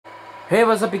Hey,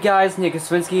 what's up you guys, Nick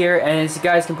Swinsky here, and as you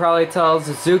guys can probably tell,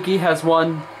 Suzuki has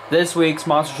won this week's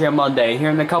Monster Jam Monday. Here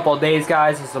in a couple of days,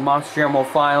 guys, is the Monster Jam World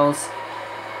Finals.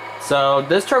 So,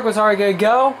 this truck was already gonna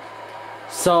go.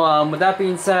 So, with that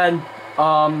being said,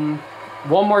 one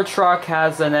more truck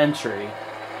has an entry.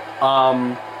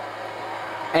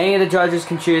 Any of the judges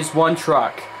can choose one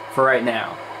truck for right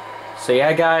now. So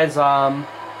yeah, guys,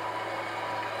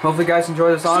 hopefully you guys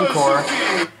enjoy this encore.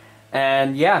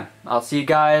 And yeah, I'll see you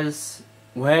guys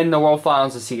when the World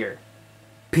Finals is here.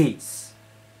 Peace.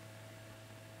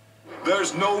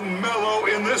 There's no mellow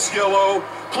in this yellow.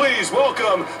 Please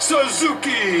welcome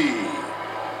Suzuki.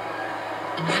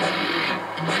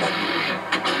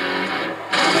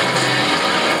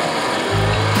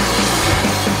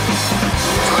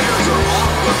 Tires are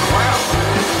off the ground.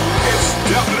 It's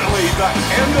definitely the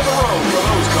end of the road for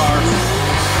those cars.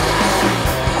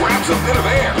 Grabs a bit of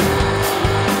air.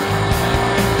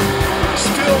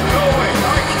 Still going.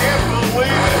 I can't believe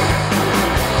it.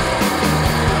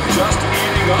 Just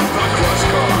eating up the clutch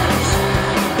cars.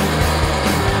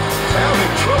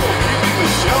 Having trouble keeping the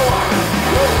shell on.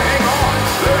 Whoa, hang on.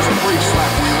 There's a brief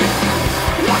slap wheelie.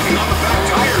 Locking on the back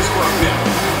tires for a bit.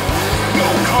 No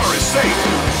car is safe.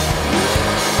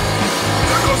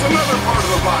 There goes another part of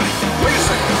the body. Wait a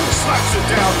second. Slaps it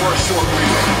down for a short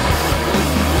wheelie.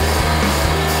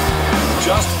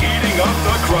 Just eating up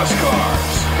the crush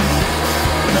cars.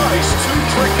 Nice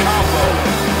two-trick combo.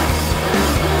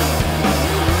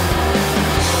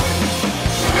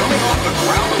 Coming off the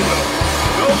ground a little.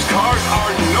 Those cars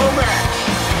are no match.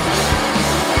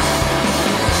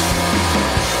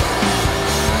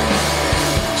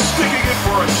 Sticking it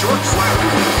for a short slap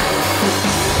wheelie.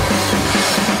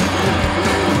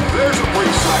 There's a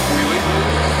brief slap wheelie.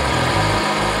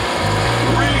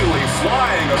 Really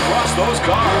flying across those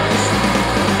cars.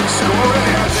 Scoring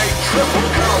has a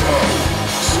triple combo.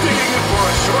 Sticking it for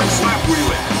a short slap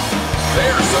wheelie.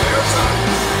 There's some airtime.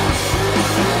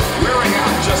 Wearing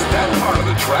out just that part of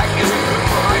the track isn't good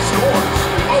for high scores.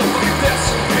 Oh, look at this.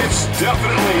 It's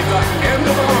definitely the end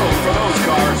of the road for those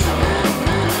cars.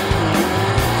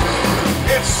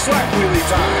 It's slap wheelie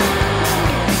time.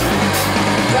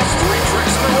 That's 3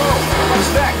 tricks in a row.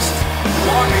 What's next?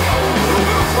 Logging a little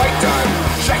bit of flight time.